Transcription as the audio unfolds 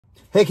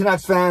Hey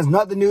Canucks fans,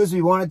 not the news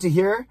we wanted to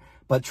hear,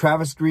 but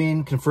Travis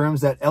Green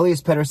confirms that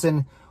Elias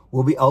Pettersson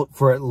will be out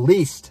for at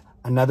least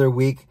another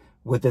week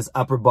with this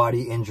upper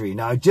body injury.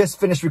 Now, I just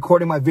finished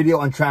recording my video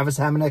on Travis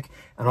Hamonic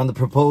and on the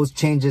proposed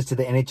changes to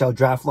the NHL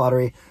draft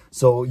lottery.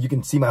 So you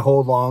can see my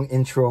whole long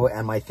intro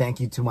and my thank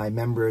you to my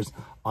members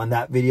on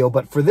that video.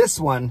 But for this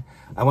one,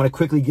 I want to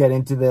quickly get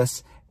into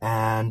this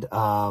and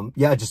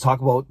just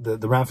talk about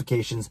the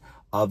ramifications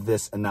of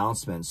this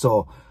announcement.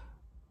 So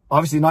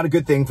obviously not a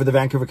good thing for the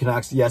Vancouver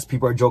Canucks. Yes,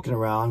 people are joking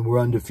around. We're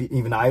undefeated.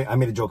 Even I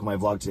made a joke in my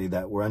vlog today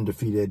that we're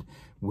undefeated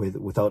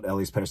without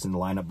Elias Pettersson in the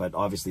lineup. But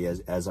obviously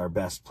as our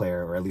best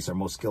player, or at least our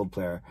most skilled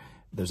player,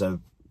 there's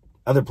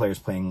other players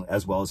playing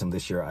as well as him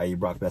this year, i.e.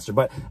 Brock Besser.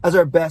 But as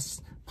our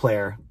best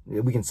player,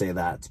 we can say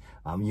that,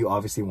 you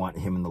obviously want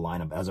him in the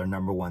lineup as our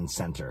 #1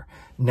 center.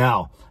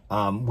 Now,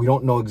 we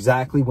don't know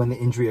exactly when the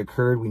injury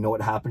occurred. We know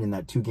what happened in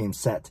that 2-game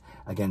set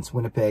against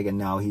Winnipeg, and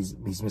now he's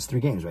missed 3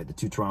 games, right? The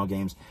 2 Toronto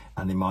games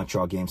and the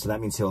Montreal game. So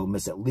that means he'll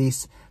miss at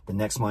least the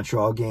next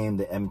Montreal game,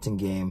 the Edmonton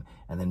game,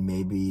 and then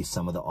maybe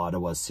some of the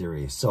Ottawa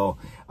series. So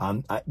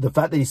the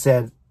fact that he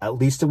said at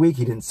least a week,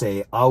 he didn't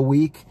say a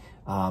week.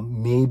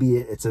 Maybe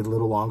it's a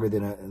little longer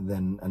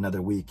than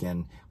another week,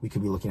 and we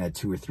could be looking at a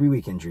 2 or 3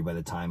 week injury by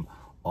the time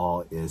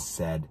all is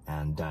said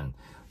and done.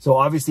 So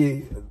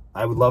obviously,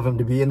 I would love him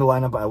to be in the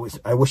lineup.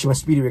 I wish him a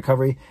speedy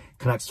recovery.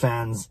 Canucks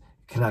fans,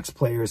 Canucks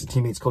players,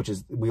 teammates,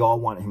 coaches, we all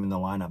want him in the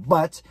lineup.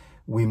 But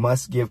we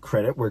must give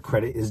credit where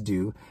credit is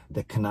due.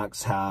 The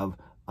Canucks have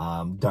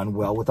done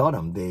well without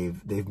him.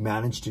 They've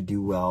managed to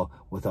do well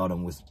without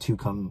him, with 2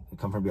 come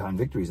from behind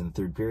victories in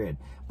the 3rd period,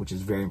 which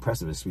is very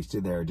impressive. It speaks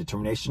to their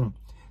determination,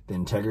 the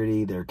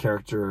integrity, their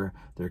character,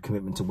 their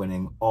commitment to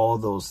winning, all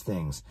those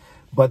things.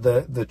 But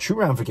the true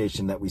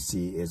ramification that we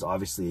see is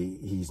obviously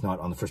he's not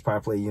on the first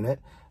power play unit,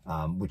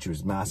 which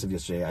was massive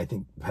yesterday. I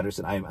think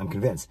Pettersson, I'm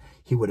convinced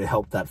he would have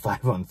helped that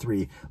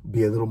 5-on-3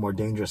 be a little more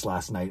dangerous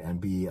last night and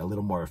be a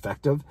little more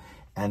effective.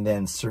 And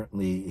then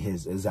certainly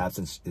his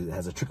absence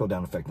has a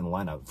trickle-down effect in the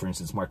lineup. For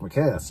instance, Mark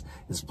McKellis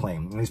is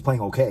playing. And he's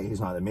playing okay.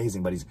 He's not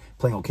amazing, but he's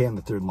playing okay on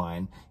the 3rd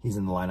line. He's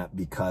in the lineup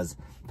because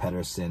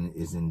Pettersson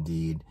is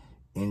indeed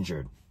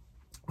injured.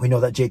 We know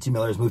that JT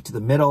Miller has moved to the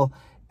middle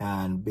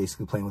and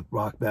basically playing with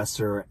Brock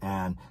Besser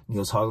and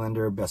Nils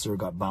Hoglander. Besser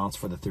got bounced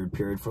for the 3rd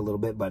period for a little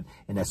bit, but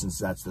in essence,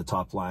 that's the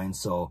top line.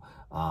 So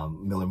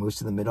Miller moves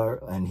to the middle,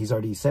 and he's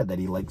already said that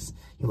he likes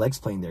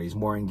playing there. He's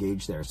more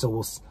engaged there. So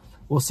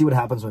we'll see what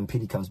happens when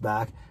Petey comes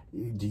back.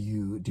 Do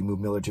you move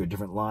Miller to a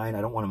different line?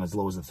 I don't want him as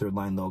low as the 3rd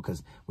line though,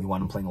 because we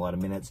want him playing a lot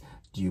of minutes.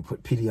 Do you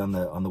put Petey on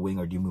the wing,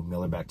 or do you move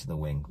Miller back to the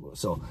wing?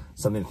 So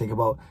something to think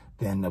about.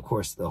 Then of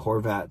course the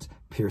Horvat,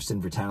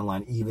 Pearson, Virtanen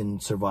line even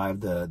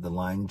survived the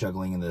line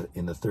juggling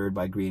in the 3rd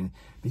by Green,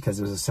 because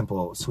it was a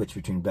simple switch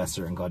between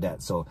Besser and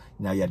Gaudette. So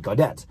now you had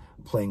Gaudette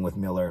playing with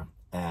Miller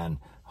and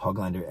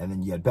Hoglander, and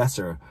then you had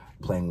Besser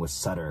playing with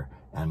Sutter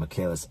and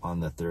McKellis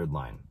on the 3rd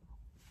line.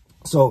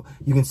 So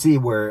you can see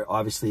where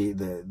obviously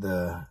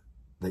the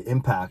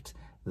impact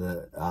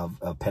of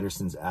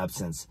Pettersson's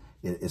absence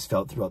is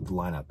felt throughout the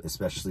lineup,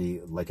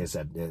 especially, like I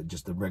said,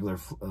 just the regular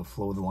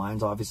flow of the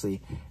lines, obviously,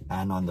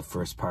 and on the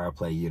first power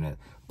play unit.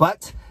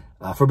 But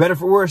for better or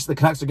for worse, the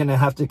Canucks are going to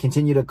have to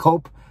continue to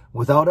cope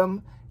without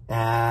him,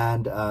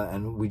 and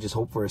we just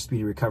hope for a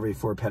speedy recovery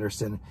for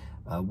Pettersson,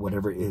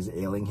 whatever is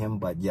ailing him.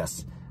 But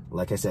yes,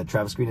 like I said,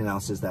 Travis Green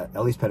announces that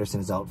Elias Pettersson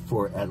is out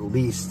for at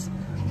least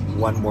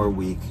 1 more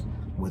week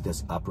with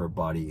this upper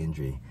body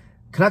injury.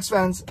 Canucks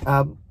fans,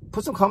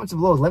 put some comments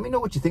below. Let me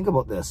know what you think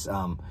about this.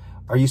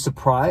 Are you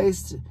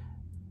surprised?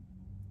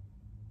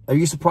 Are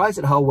you surprised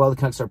at how well the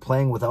Canucks are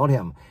playing without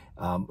him?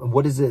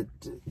 What does it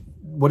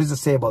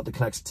say about the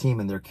Canucks team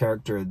and their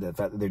character, the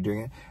fact that they're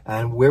doing it?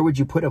 And where would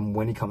you put him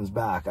when he comes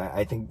back?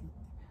 I think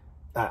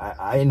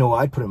I know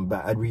I'd put him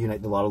back. I'd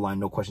reunite the Lotto line,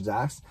 no questions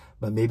asked.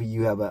 But maybe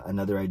you have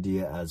another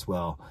idea as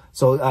well.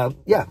 So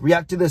yeah,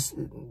 react to this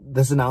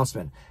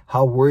announcement.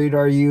 How worried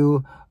are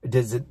you?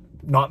 Does it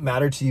not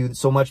matter to you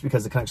so much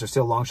because the Canucks are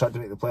still a long shot to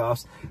make the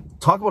playoffs?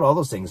 Talk about all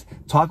those things.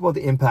 Talk about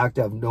the impact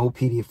of no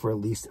Petey for at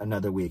least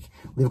another week.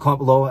 Leave a comment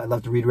below. I'd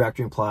love to read, react,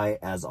 and reply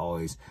as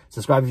always.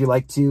 Subscribe if you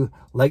like to.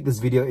 Like this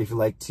video if you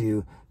like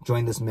to.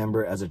 Join this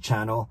member as a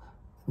channel.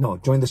 No,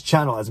 join this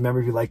channel as a member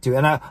if you'd like to.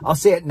 And I'll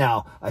say it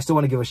now. I still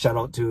want to give a shout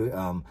out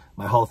to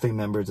my Hall of Fame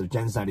members of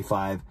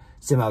Jens95,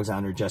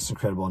 Simalexander, Just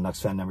Incredible,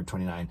 nucksfan number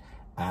 29,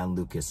 and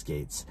Lucas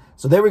Gates.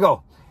 So there we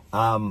go.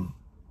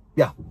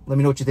 Yeah, let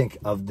me know what you think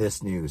of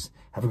this news.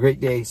 Have a great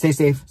day. Stay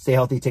safe, stay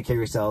healthy, take care of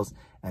yourselves,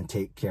 and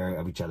take care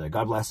of each other.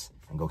 God bless,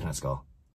 and go Canucks go.